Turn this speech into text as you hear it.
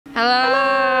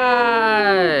Hello!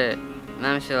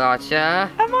 My name's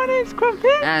Elijah. And my name's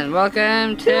Crumpet. And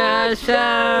welcome to our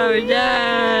show!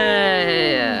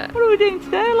 Yay! What are we doing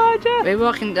today, Elijah? We're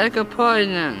walking Echo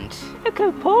Point.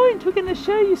 Echo Point. We're going to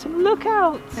show you some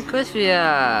lookouts. Of course we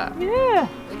are. Yeah.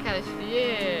 Look at this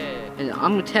view. And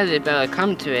I'm going to tell you about a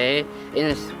country in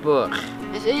this book.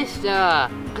 It's Easter.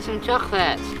 Got some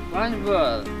chocolate. One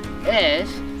rule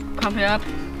is pump it up.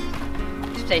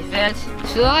 Stay fit.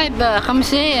 It's Elijah, come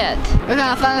see it. We're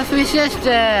gonna find the three sisters.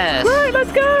 Right,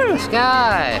 let's go. Let's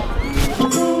go.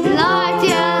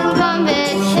 Elijah and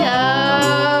Crumpet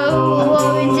show.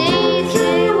 What we need to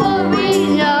what we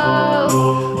know.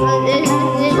 But this is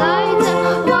Elijah,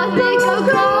 what we go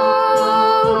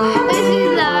grow. This is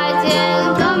Elijah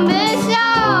and Crumpet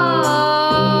show.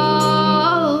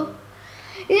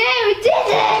 Yeah, we did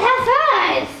it. High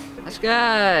five. Let's go.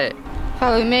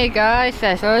 Follow me, guys.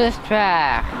 Let's go this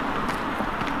track.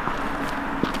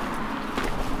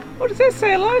 What does this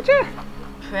say, Elijah?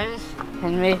 Prince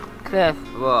Henry Cliff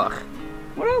Walk.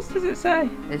 What else does it say?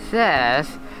 It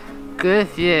says, good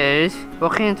views,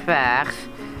 walking tracks,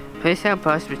 please help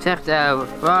us protect our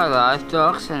wildlife.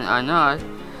 Dogs and are not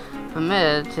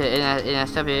permitted to in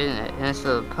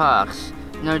national parks.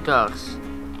 No dogs.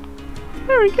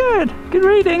 Very good. Good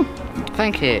reading.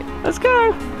 Thank you. Let's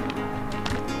go.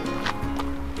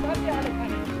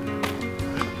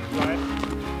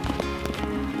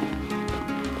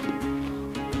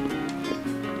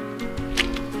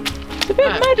 It's a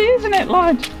bit muddy, isn't it,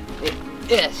 Lige?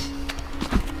 Yes.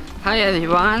 Hi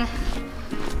everyone.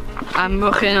 I'm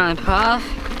walking on a path.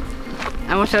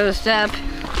 I want to step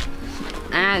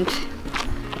and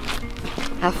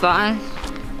have fun.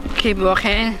 Keep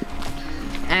walking.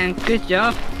 And good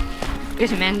job.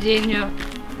 Good mending your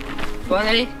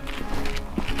body.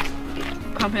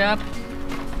 Pump it up.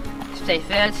 Stay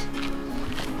fit.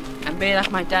 And be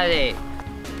like my daddy.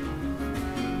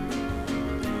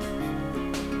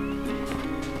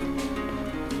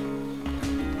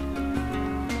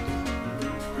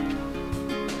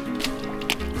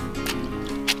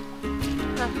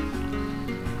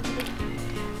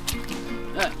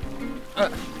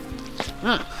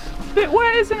 It's a bit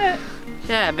wet, isn't it?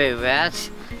 Yeah, a bit wet.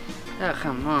 Oh,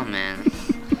 come on, man.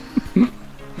 You're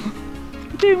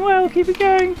doing well, keep it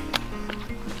going.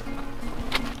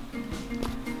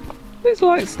 These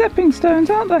are like stepping stones,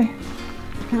 aren't they?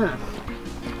 Huh.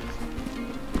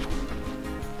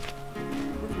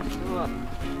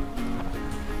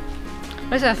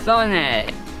 Where's that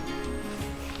Sonic?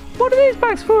 What are these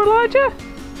bags for, Elijah?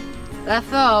 I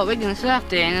thought we can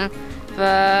surf in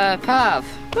the path.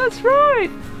 That's right.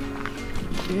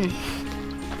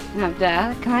 Now,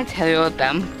 Dad, can I tell you all of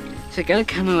them? So go,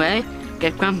 come away,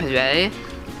 get Grandpa ready.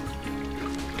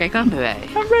 Get Grandpa ready.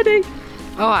 I'm ready.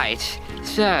 Alright,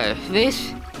 so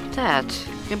this, Dad,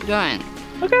 keep going.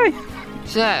 Okay.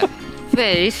 So,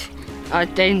 these are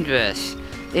dangerous.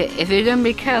 If you don't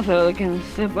be careful, you can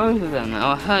slip over them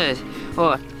or hurt,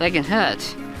 or they can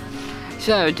hurt.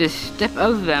 So just step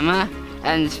over them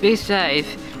and be safe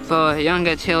for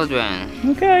younger children.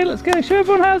 Okay, let's go. Show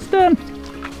everyone how it's done.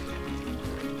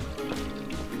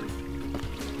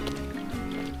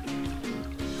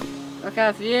 Look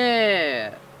at you!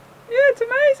 Yeah, it's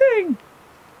amazing.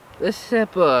 This is a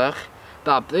book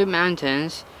about Blue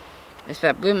Mountains. It's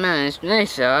about Blue Mountains,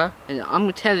 nature, and I'm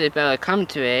going to tell you about a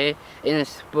country in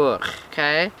this book,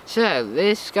 okay? So,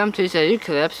 these countries are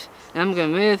eucalypts, and I'm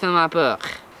going to read from my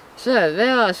book. So,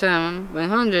 there are some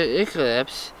 100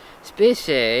 eucalypts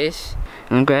species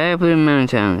in the Great Blue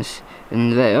Mountains,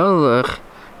 and they all look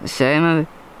the same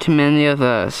to many of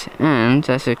us, and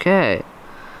that's okay.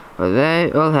 But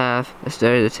they all have a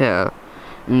story to tell,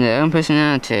 and their own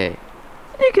personality.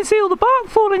 You can see all the bark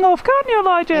falling off, can't you,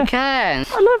 Elijah? I can.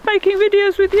 I love making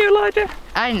videos with you, Elijah.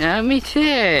 I know, me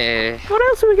too. What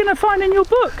else are we going to find in your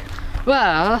book?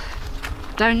 Well,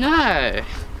 don't know.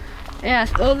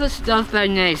 Yes, all the stuff about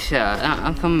nature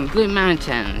and from Blue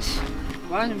Mountains.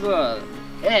 One rule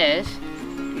is,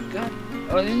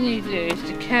 all you need to do is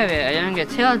to carry a younger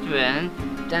children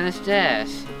down the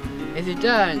stairs. If you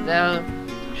don't, they'll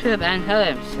trip and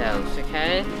hurt themselves,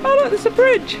 okay? Oh look, there's a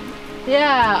bridge.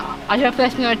 Yeah, I hope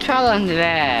there's no troll under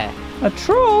there. A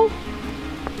troll?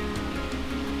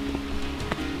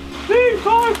 These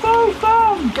guys go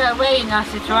down! Go away,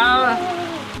 nasty troll!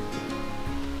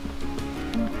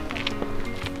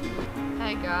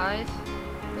 Hey guys,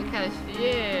 look at this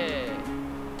view!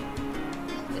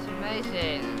 It's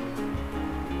amazing!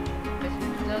 There's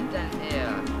some stuff down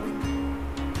here.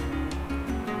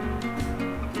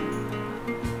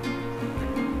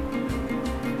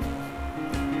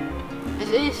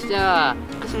 It's Easter!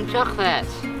 Got some chocolate!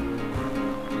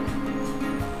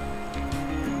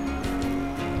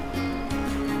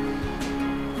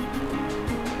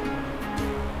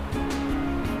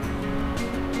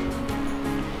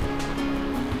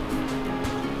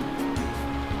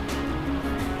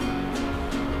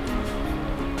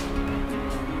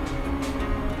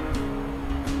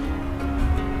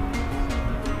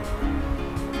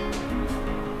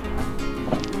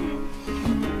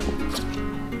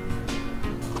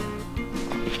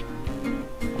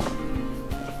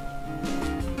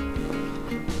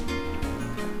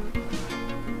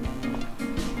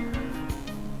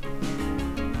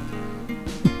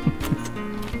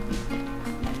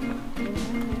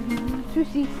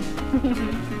 pussy.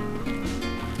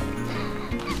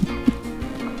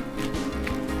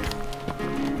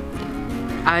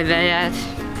 Are they yet?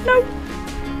 No.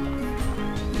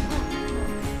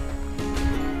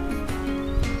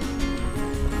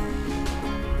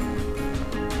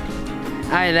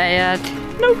 Are they yet?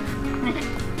 No.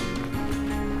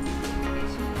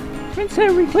 Prince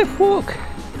Henry Cliff Walk.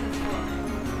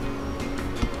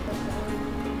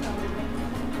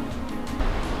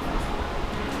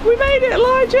 We made it,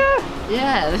 Elijah!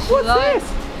 Yeah, this What's is this?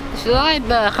 It's a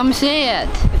lyrebird, come see it.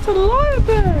 It's a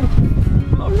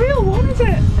lyrebird! Not a real one, is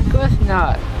it? Of course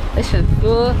not. Its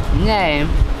full name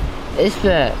is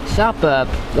the suburb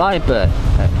lyrebird,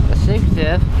 a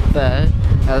secretive bird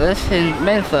that lives in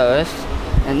rainforests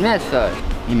and red forest.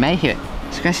 You may hear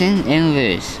it scratching in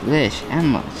leash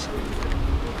animals.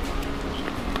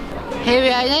 Here we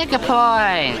are at Anchor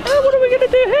Point! Oh, what are we going to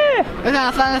do here? We're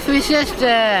gonna find the three sisters!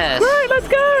 Right, let's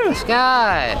go! Let's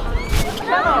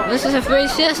go! This is the three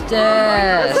sisters!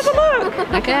 Let's have a look!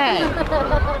 Okay.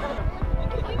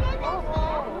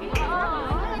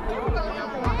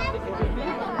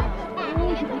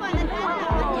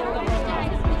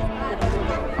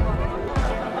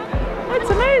 It's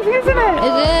amazing, isn't it?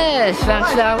 It is! Thanks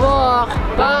for that walk!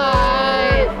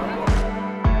 Bye!